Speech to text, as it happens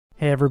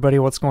Hey everybody,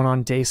 what's going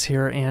on? Dace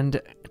here,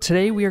 and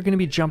today we are going to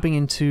be jumping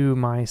into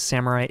my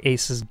Samurai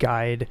Aces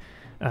guide,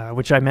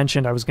 which I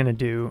mentioned I was going to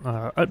do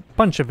a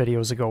bunch of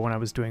videos ago when I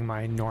was doing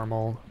my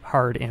normal,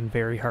 hard, and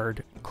very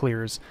hard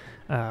clears.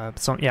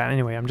 So yeah,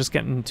 anyway, I'm just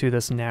getting to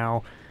this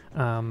now.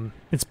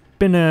 It's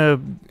been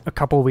a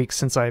couple weeks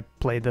since I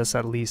played this,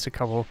 at least a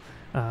couple,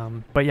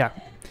 but yeah.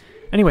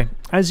 Anyway,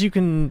 as you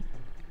can,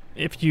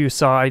 if you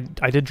saw,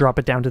 I did drop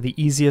it down to the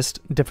easiest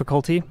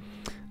difficulty.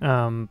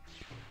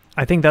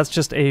 I think that's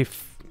just an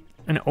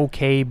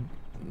okay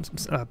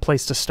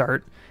place to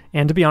start.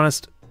 And to be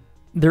honest,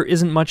 there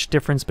isn't much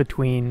difference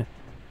between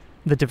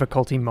the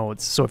difficulty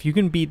modes. So if you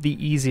can beat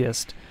the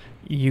easiest,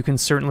 you can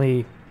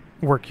certainly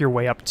work your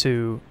way up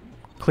to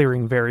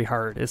clearing very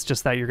hard. It's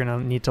just that you're going to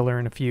need to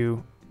learn a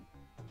few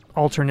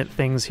alternate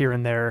things here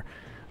and there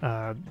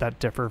that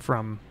differ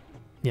from,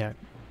 yeah,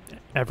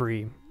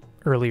 every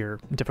earlier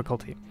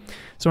difficulty.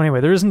 So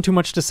anyway, there isn't too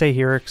much to say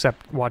here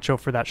except watch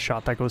out for that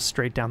shot that goes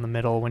straight down the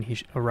middle when he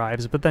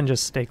arrives, but then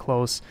just stay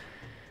close.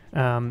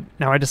 Now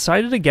I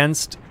decided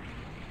against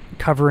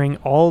covering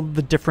all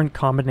the different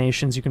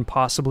combinations you can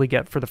possibly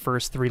get for the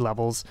first 3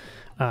 levels,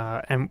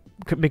 and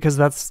because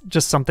that's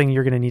just something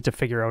you're going to need to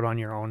figure out on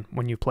your own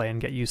when you play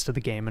and get used to the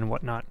game and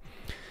whatnot.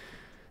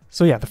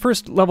 So yeah, the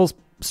first level's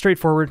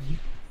straightforward.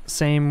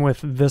 Same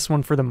with this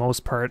one for the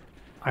most part.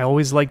 I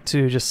always like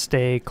to just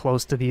stay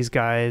close to these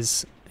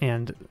guys,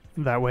 and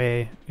that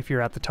way, if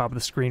you're at the top of the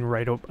screen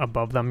right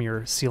above them,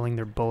 you're sealing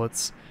their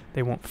bullets.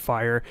 They won't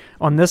fire.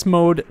 On this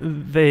mode,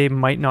 they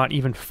might not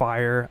even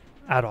fire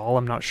at all.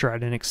 I'm not sure. I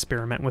didn't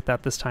experiment with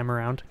that this time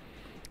around.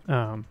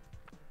 But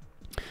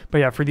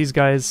yeah, for these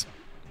guys,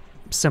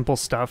 simple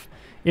stuff.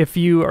 If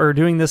you are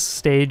doing this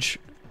stage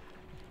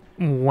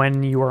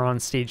when you are on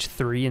stage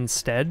 3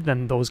 instead,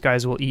 then those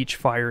guys will each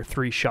fire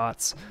 3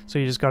 shots. So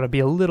you just got to be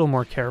a little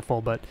more careful,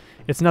 but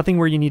it's nothing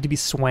where you need to be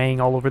swaying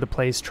all over the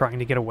place trying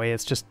to get away.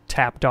 It's just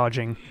tap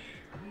dodging.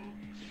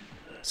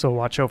 So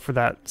watch out for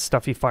that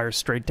stuff he fires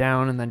straight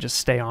down, and then just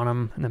stay on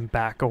him and then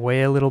back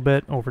away a little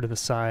bit over to the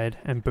side,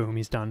 and boom,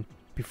 he's done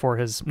before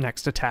his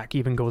next attack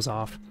even goes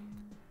off.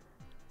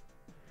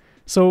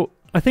 So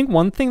I think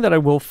one thing that I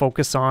will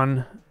focus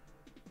on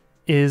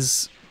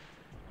is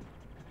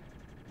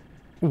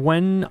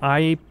when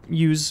I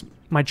use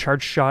my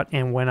charge shot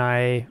and when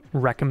I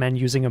recommend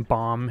using a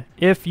bomb.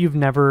 If you've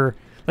never,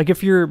 like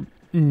if you're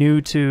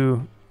new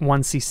to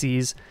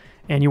 1cc's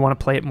and you want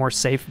to play it more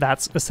safe,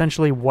 that's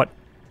essentially what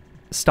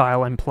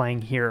style I'm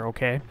playing here,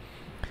 okay?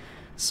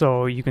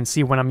 So you can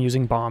see when I'm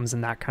using bombs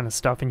and that kind of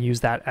stuff, and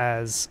use that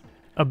as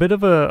a bit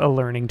of a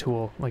learning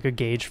tool, like a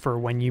gauge for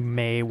when you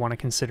may want to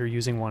consider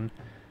using one.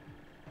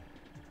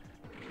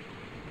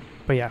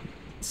 But yeah,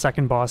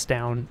 second boss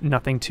down,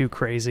 nothing too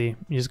crazy.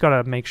 You just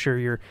gotta make sure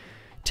you're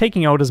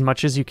taking out as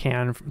much as you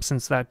can,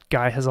 since that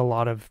guy has a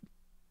lot of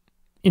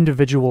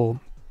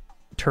individual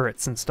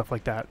turrets and stuff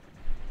like that.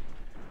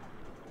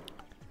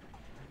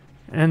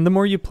 And the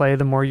more you play,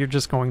 the more you're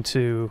just going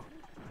to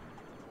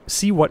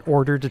see what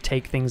order to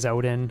take things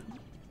out in,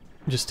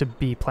 just to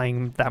be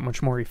playing that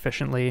much more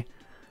efficiently.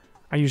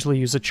 I usually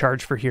use a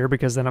charge for here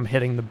because then I'm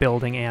hitting the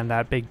building and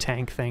that big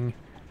tank thing.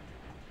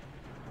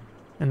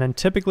 And then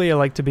typically I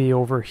like to be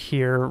over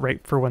here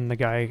right for when the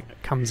guy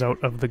comes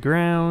out of the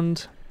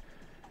ground.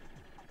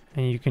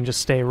 And you can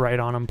just stay right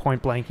on him.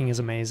 Point blanking is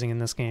amazing in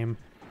this game.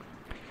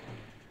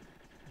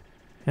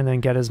 And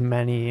then get as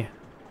many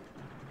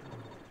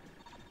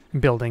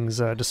buildings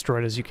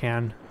destroyed as you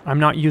can. I'm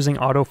not using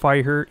auto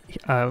fire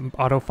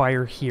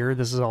here.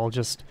 This is all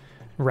just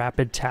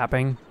rapid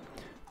tapping.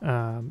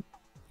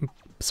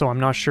 So I'm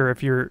not sure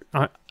if you're...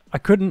 I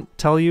couldn't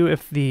tell you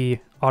if the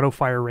auto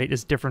fire rate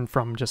is different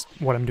from just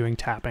what I'm doing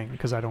tapping,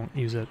 because I don't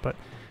use it. But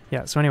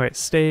yeah, so anyway,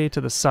 stay to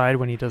the side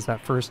when he does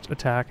that first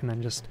attack, and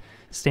then just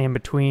stay in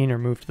between or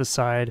move to the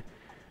side.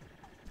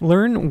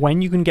 Learn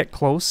when you can get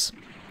close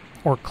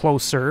or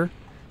closer,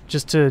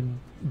 just to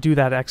do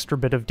that extra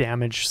bit of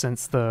damage,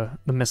 since the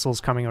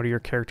missiles coming out of your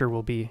character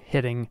will be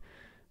hitting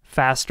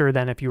faster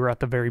than if you were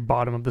at the very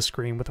bottom of the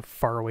screen with a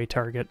faraway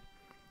target.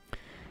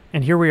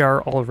 And here we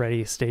are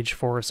already, stage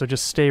 4, so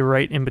just stay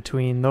right in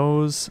between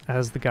those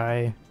as the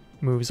guy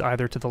moves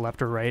either to the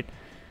left or right.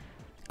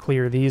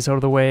 Clear these out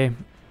of the way.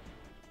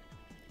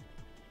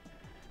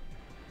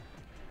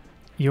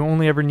 You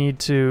only ever need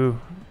to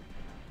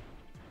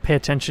pay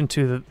attention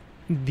to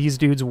these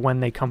dudes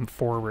when they come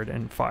forward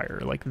and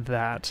fire, like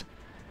that.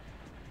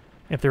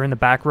 If they're in the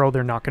back row,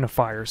 they're not going to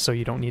fire, so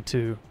you don't need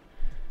to,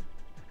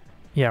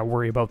 yeah,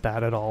 worry about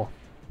that at all.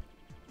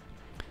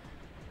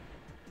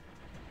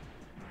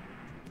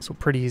 So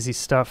pretty easy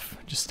stuff.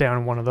 Just stay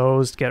on one of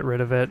those to get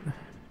rid of it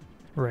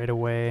right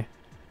away.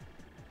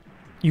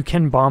 You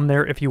can bomb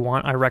there if you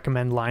want. I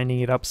recommend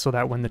lining it up so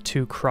that when the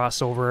 2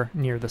 cross over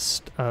near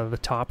the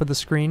top of the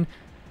screen,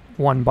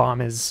 one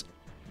bomb is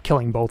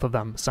killing both of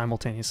them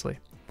simultaneously.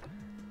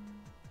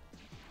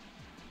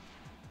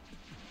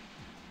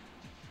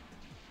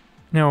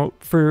 Now,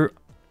 for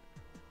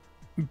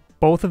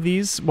both of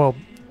these, well,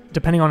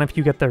 depending on if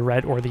you get the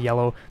red or the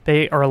yellow.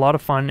 They are a lot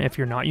of fun if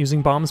you're not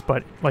using bombs,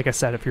 but like I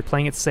said, if you're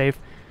playing it safe,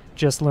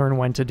 Just learn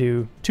when to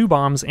do 2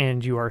 bombs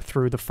and you are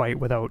through the fight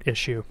without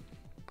issue.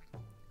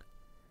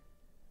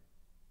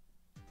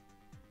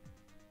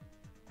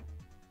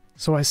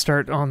 So I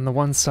start on the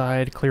one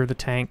side, clear the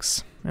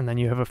tanks, and then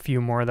you have a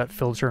few more that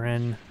filter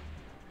in.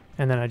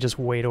 And then I just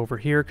wait over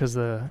here because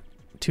the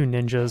 2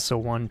 ninjas, so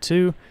 1,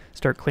 2,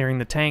 start clearing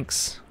the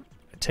tanks,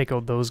 take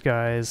out those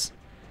guys,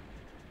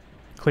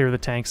 clear the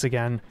tanks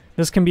again.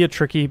 This can be a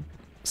tricky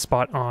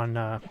spot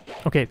on,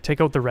 okay,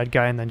 take out the red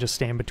guy and then just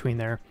stay in between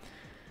there.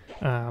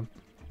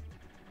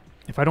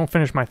 If I don't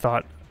finish my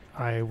thought,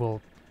 I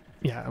will,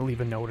 yeah, leave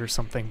a note or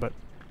something, but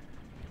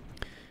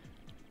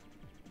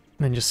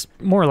then just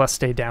more or less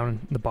stay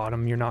down the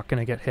bottom. You're not going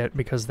to get hit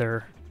because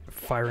they're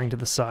firing to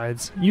the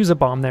sides. Use a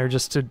bomb there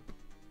just to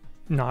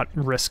not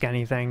risk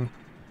anything,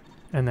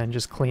 and then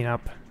just clean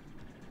up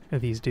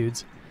these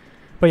dudes.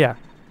 But yeah,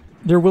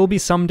 there will be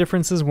some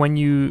differences when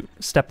you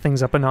step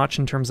things up a notch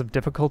in terms of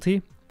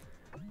difficulty,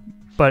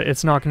 but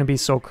it's not going to be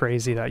so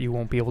crazy that you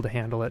won't be able to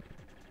handle it.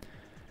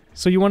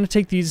 So you want to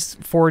take these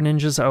 4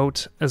 ninjas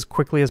out as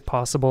quickly as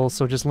possible,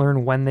 so just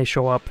learn when they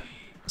show up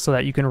so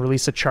that you can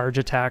release a charge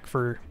attack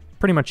for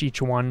pretty much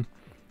each one,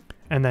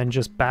 and then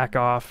just back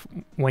off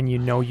when you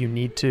know you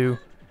need to.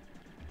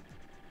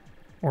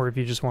 Or if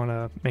you just want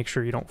to make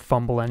sure you don't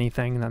fumble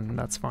anything, then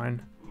that's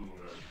fine.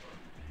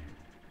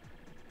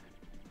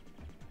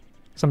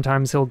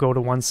 Sometimes he'll go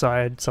to one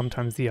side,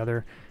 sometimes the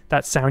other.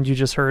 That sound you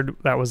just heard,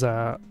 that was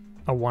a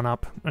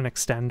 1-up, an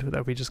extend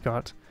that we just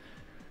got.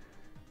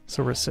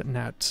 So we're sitting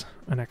at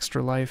an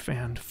extra life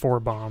and 4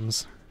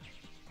 bombs.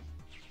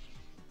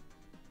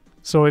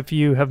 So if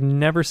you have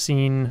never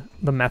seen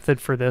the method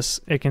for this,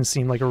 it can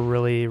seem like a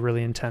really,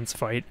 really intense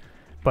fight,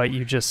 but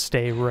you just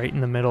stay right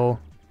in the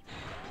middle,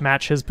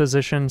 match his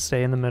position,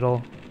 stay in the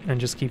middle, and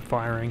just keep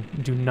firing.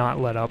 Do not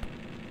let up.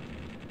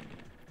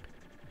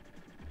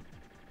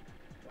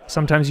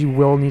 Sometimes you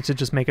will need to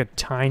just make a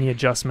tiny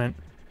adjustment,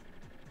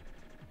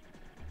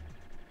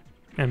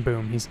 and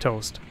boom, he's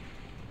toast.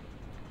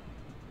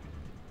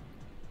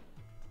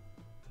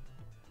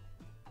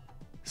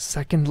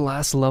 Second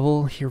last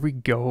level, here we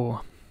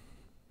go.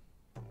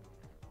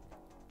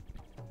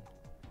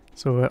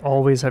 So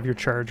always have your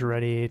charge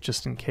ready,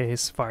 just in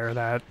case. Fire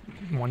that.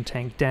 1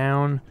 tank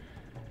down.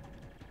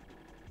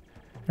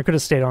 I could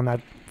have stayed on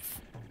that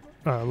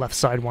left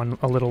side one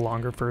a little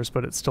longer first,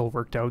 but it still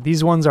worked out.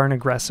 These ones aren't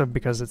aggressive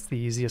because it's the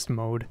easiest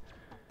mode,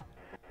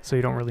 so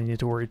you don't really need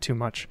to worry too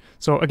much.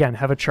 So again,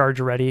 have a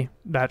charge ready.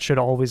 That should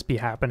always be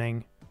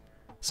happening.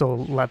 So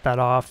let that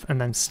off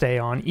and then stay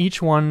on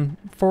each one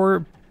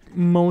for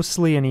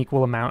mostly an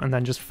equal amount, and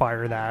then just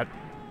fire that,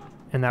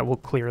 and that will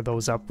clear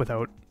those up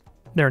without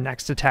their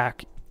next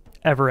attack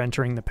ever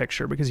entering the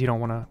picture, because you don't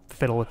want to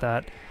fiddle with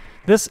that.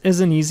 This is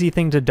an easy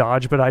thing to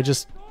dodge, but I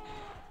just,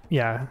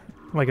 yeah,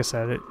 like I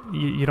said,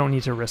 you don't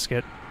need to risk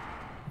it.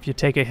 If you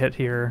take a hit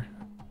here,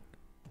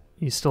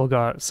 you still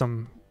got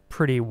some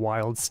pretty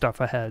wild stuff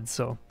ahead,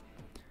 so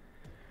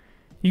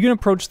you can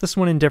approach this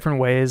one in different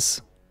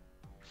ways.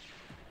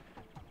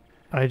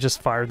 I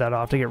just fired that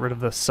off to get rid of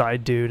the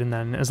side dude, and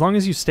then as long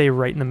as you stay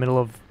right in the middle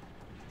of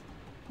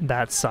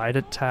that side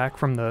attack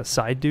from the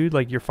side dude,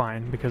 like, you're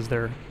fine, because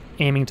they're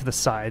aiming to the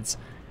sides,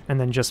 and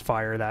then just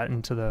fire that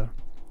into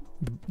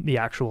the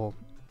actual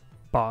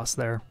boss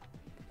there.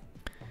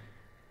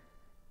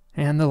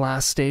 And the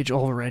last stage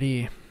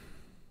already.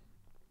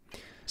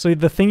 So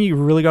the thing you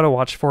really got to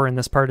watch for in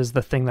this part is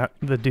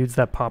the dudes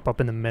that pop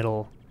up in the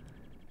middle.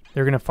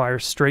 They're going to fire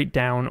straight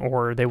down,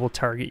 or they will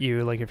target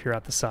you, like if you're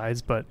at the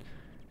sides, but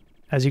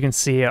as you can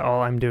see,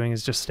 all I'm doing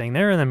is just staying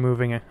there and then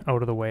moving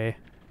out of the way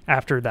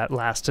after that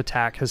last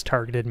attack has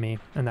targeted me,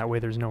 and that way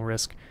there's no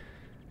risk.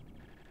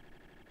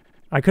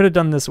 I could have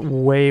done this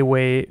way,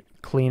 way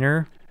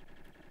cleaner,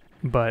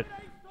 but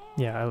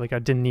yeah, like, I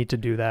didn't need to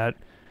do that,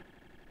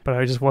 but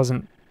I just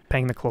wasn't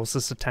paying the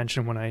closest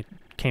attention when I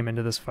came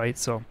into this fight,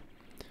 so.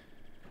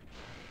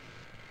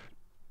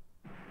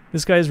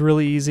 This guy's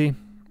really easy.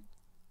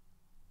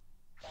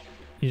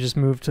 You just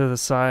move to the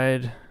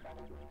side,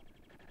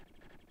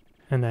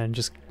 and then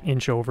just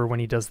inch over when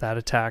he does that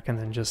attack, and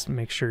then just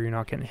make sure you're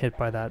not getting hit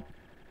by that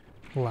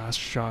last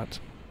shot.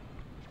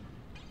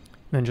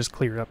 Then just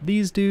clear up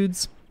these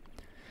dudes.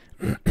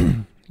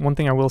 One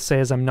thing I will say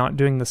is I'm not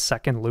doing the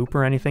second loop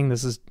or anything.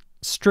 This is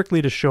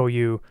strictly to show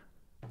you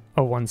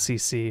a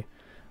 1cc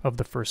of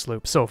the first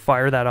loop. So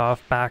fire that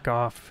off, back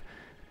off,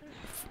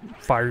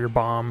 fire your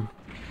bomb,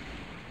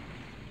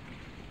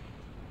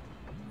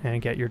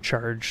 and get your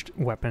charged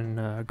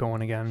weapon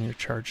going again, your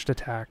charged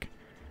attack.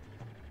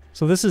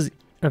 So this is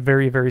a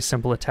very, very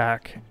simple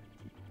attack.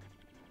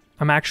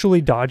 I'm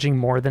actually dodging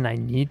more than I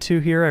need to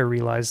here. I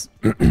realized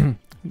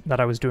that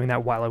I was doing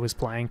that while I was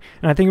playing.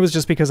 And I think it was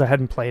just because I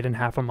hadn't played in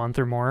half a month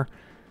or more.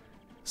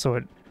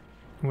 So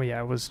well,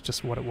 yeah, it was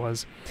just what it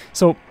was.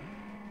 So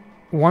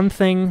one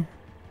thing,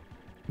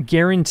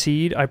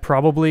 guaranteed, I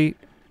probably,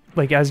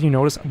 like, as you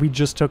notice, we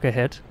just took a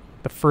hit.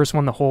 The first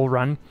one, the whole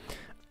run.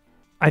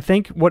 I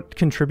think what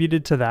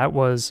contributed to that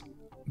was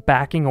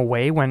backing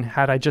away when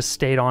had I just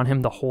stayed on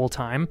him the whole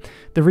time.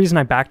 The reason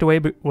I backed away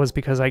was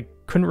because I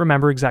couldn't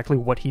remember exactly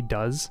what he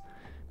does,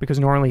 because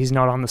normally he's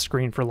not on the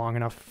screen for long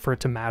enough for it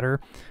to matter.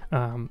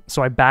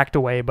 So I backed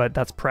away, but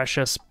that's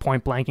precious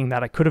point blanking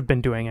that I could have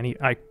been doing, and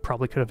I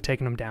probably could have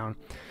taken him down.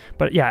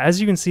 But yeah, as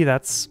you can see,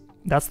 that's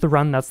the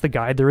run, that's the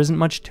guide. There isn't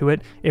much to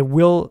it. It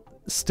will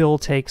still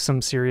take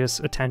some serious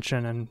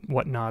attention and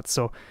whatnot.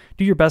 So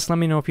do your best. Let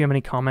me know if you have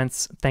any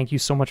comments. Thank you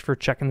so much for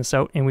checking this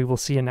out, and we will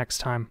see you next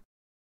time.